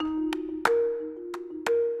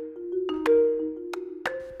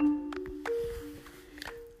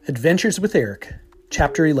Adventures with Eric,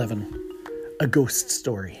 Chapter 11, A Ghost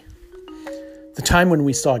Story. The time when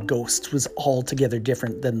we saw ghosts was altogether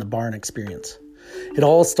different than the barn experience. It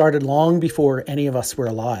all started long before any of us were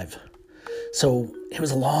alive. So it was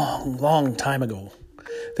a long, long time ago.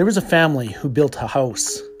 There was a family who built a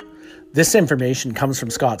house. This information comes from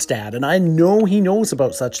Scott's dad, and I know he knows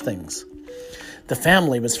about such things. The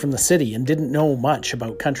family was from the city and didn't know much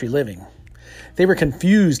about country living. They were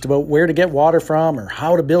confused about where to get water from or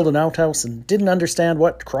how to build an outhouse and didn't understand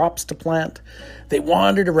what crops to plant. They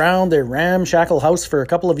wandered around their ramshackle house for a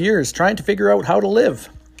couple of years trying to figure out how to live.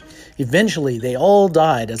 Eventually, they all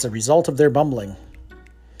died as a result of their bumbling.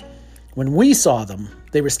 When we saw them,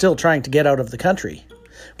 they were still trying to get out of the country.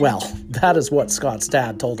 Well, that is what Scott's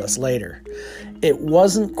dad told us later. It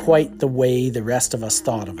wasn't quite the way the rest of us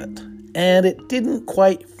thought of it, and it didn't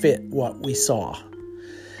quite fit what we saw.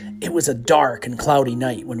 It was a dark and cloudy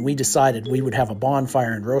night when we decided we would have a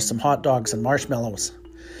bonfire and roast some hot dogs and marshmallows.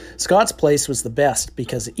 Scott's place was the best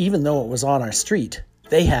because even though it was on our street,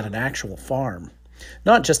 they had an actual farm.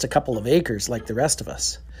 Not just a couple of acres like the rest of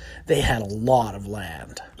us. They had a lot of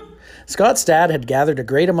land. Scott's dad had gathered a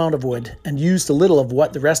great amount of wood and used a little of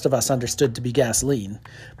what the rest of us understood to be gasoline,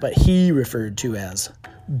 but he referred to as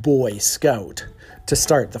Boy Scout, to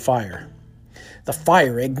start the fire. The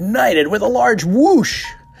fire ignited with a large whoosh.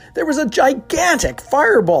 There was a gigantic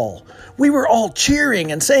fireball. We were all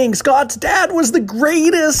cheering and saying Scott's dad was the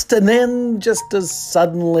greatest, and then just as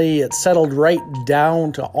suddenly it settled right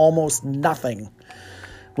down to almost nothing.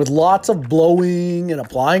 With lots of blowing and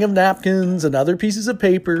applying of napkins and other pieces of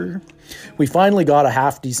paper, we finally got a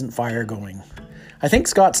half-decent fire going. I think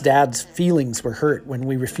Scott's dad's feelings were hurt when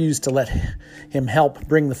we refused to let him help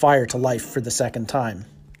bring the fire to life for the second time.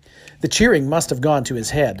 The cheering must have gone to his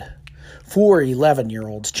head. 4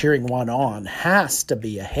 11-year-olds cheering one on has to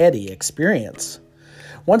be a heady experience.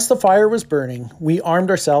 Once the fire was burning, we armed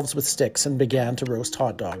ourselves with sticks and began to roast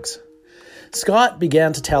hot dogs. Scott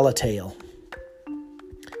began to tell a tale.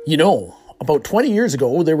 You know, about 20 years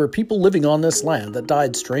ago, there were people living on this land that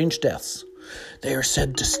died strange deaths. They are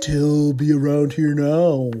said to still be around here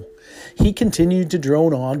now. He continued to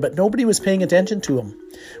drone on, but nobody was paying attention to him.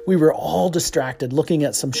 We were all distracted looking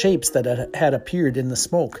at some shapes that had appeared in the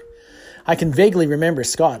smoke. I can vaguely remember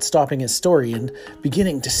Scott stopping his story and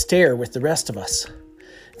beginning to stare with the rest of us.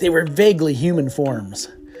 They were vaguely human forms.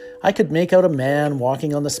 I could make out a man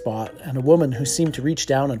walking on the spot and a woman who seemed to reach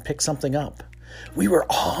down and pick something up. We were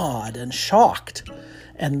awed and shocked.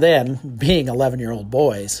 And then, being 11-year-old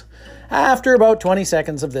boys, after about 20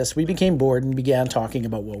 seconds of this, we became bored and began talking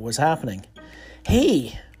about what was happening.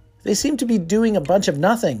 Hey, they seem to be doing a bunch of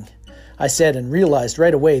nothing, I said, and realized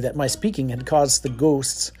right away that my speaking had caused the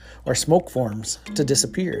ghosts or smoke forms to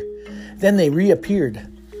disappear. Then they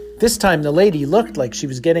reappeared. This time the lady looked like she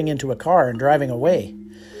was getting into a car and driving away.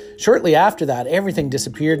 Shortly after that, everything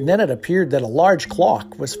disappeared, and then it appeared that a large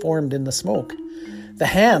clock was formed in the smoke. The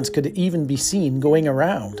hands could even be seen going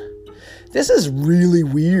around. This is really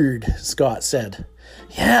weird, Scott said.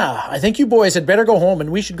 Yeah, I think you boys had better go home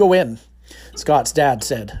and we should go in, Scott's dad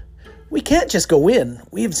said. We can't just go in.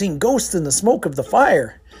 We have seen ghosts in the smoke of the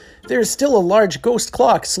fire. There is still a large ghost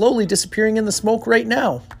clock slowly disappearing in the smoke right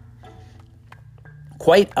now.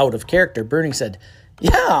 Quite out of character, Bernie said,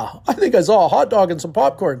 Yeah, I think I saw a hot dog and some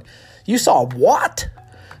popcorn. You saw what?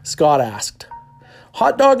 Scott asked.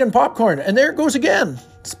 Hot dog and popcorn, and there it goes again,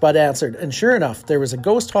 Spud answered, and sure enough, there was a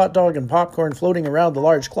ghost hot dog and popcorn floating around the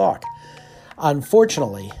large clock.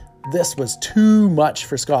 Unfortunately, this was too much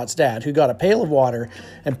for Scott's dad, who got a pail of water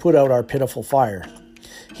and put out our pitiful fire.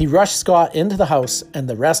 He rushed Scott into the house, and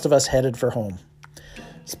the rest of us headed for home.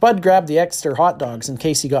 Spud grabbed the extra hot dogs in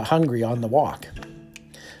case he got hungry on the walk.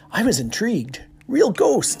 I was intrigued. Real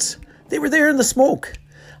ghosts. They were there in the smoke.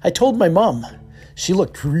 I told my mom. She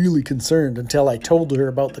looked really concerned until I told her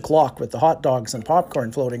about the clock with the hot dogs and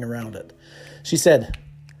popcorn floating around it. She said,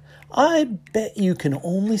 I bet you can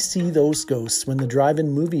only see those ghosts when the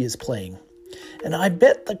drive-in movie is playing. And I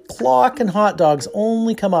bet the clock and hot dogs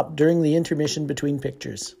only come up during the intermission between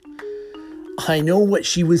pictures. I know what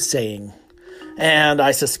she was saying. And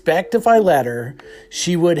I suspect if I let her,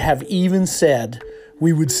 she would have even said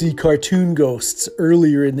we would see cartoon ghosts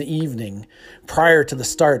earlier in the evening, prior to the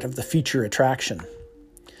start of the feature attraction.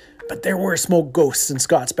 But there were smoke ghosts in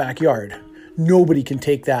Scott's backyard. Nobody can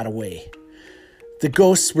take that away. The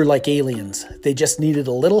ghosts were like aliens. They just needed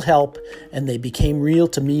a little help, and they became real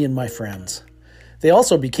to me and my friends. They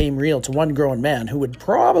also became real to one grown man who would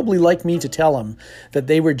probably like me to tell him that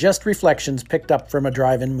they were just reflections picked up from a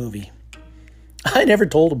drive-in movie. I never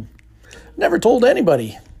told him. Never told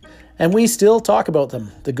anybody. And we still talk about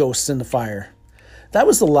them, the ghosts in the fire. That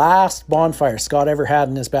was the last bonfire Scott ever had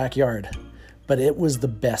in his backyard, but it was the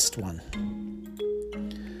best one.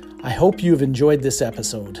 I hope you have enjoyed this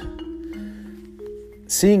episode.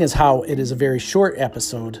 Seeing as how it is a very short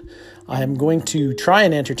episode, I am going to try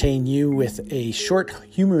and entertain you with a short,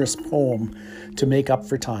 humorous poem to make up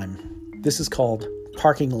for time. This is called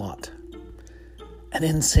Parking Lot. An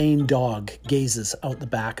insane dog gazes out the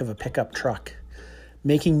back of a pickup truck,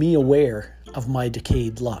 making me aware of my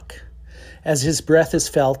decayed luck. As his breath is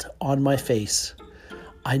felt on my face,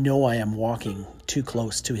 I know I am walking too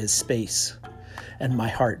close to his space, and my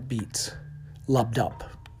heart beats, lubbed up,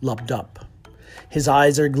 lubbed up. His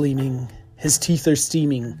eyes are gleaming, his teeth are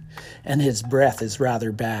steaming, and his breath is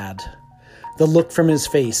rather bad. The look from his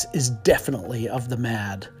face is definitely of the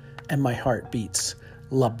mad, and my heart beats,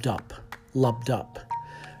 lubbed up, lubbed up.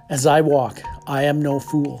 As I walk, I am no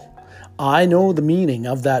fool. I know the meaning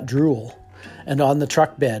of that drool, and on the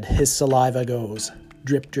truck bed his saliva goes,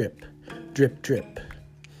 drip, drip, drip, drip.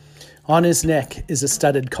 On his neck is a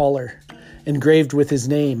studded collar, engraved with his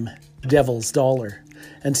name, Devil's Dollar,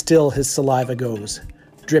 and still his saliva goes,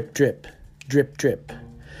 drip, drip, drip, drip.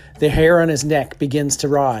 The hair on his neck begins to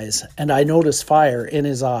rise, and I notice fire in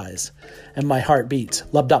his eyes, and my heart beats,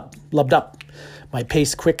 lubbed up, lubbed up. My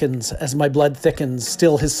pace quickens as my blood thickens,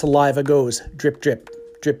 still his saliva goes, drip, drip,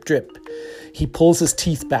 drip, drip. He pulls his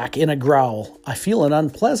teeth back in a growl. I feel an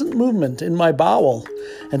unpleasant movement in my bowel,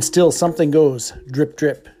 and still something goes, drip,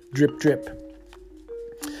 drip, drip, drip.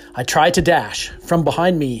 I try to dash. From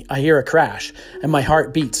behind me, I hear a crash, and my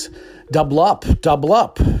heart beats, double up, double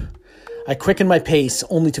up. I quicken my pace,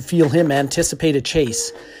 only to feel him anticipate a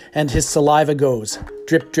chase, and his saliva goes,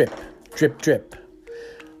 drip, drip, drip, drip.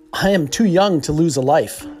 I am too young to lose a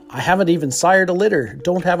life. I haven't even sired a litter,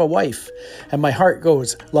 don't have a wife, and my heart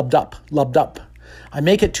goes, lubbed up, lubbed up. I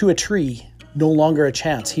make it to a tree, no longer a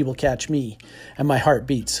chance he will catch me, and my heart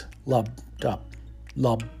beats, lubbed up,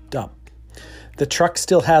 lubbed up. The truck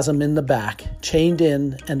still has him in the back, chained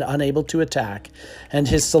in and unable to attack, and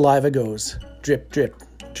his saliva goes, drip, drip,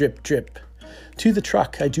 drip, drip. To the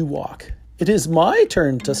truck I do walk. It is my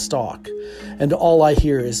turn to stalk, and all I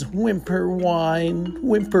hear is whimper whine,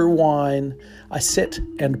 whimper whine. I sit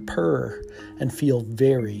and purr and feel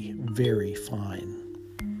very, very fine.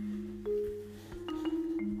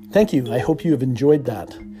 Thank you. I hope you have enjoyed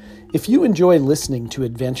that. If you enjoy listening to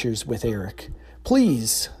Adventures with Eric,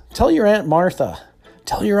 please tell your Aunt Martha,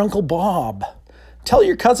 tell your Uncle Bob, tell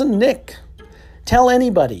your cousin Nick, tell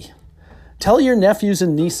anybody, tell your nephews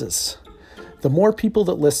and nieces. The more people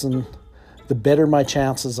that listen, the better my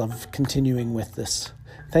chances of continuing with this.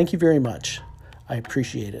 Thank you very much. I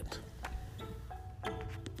appreciate it.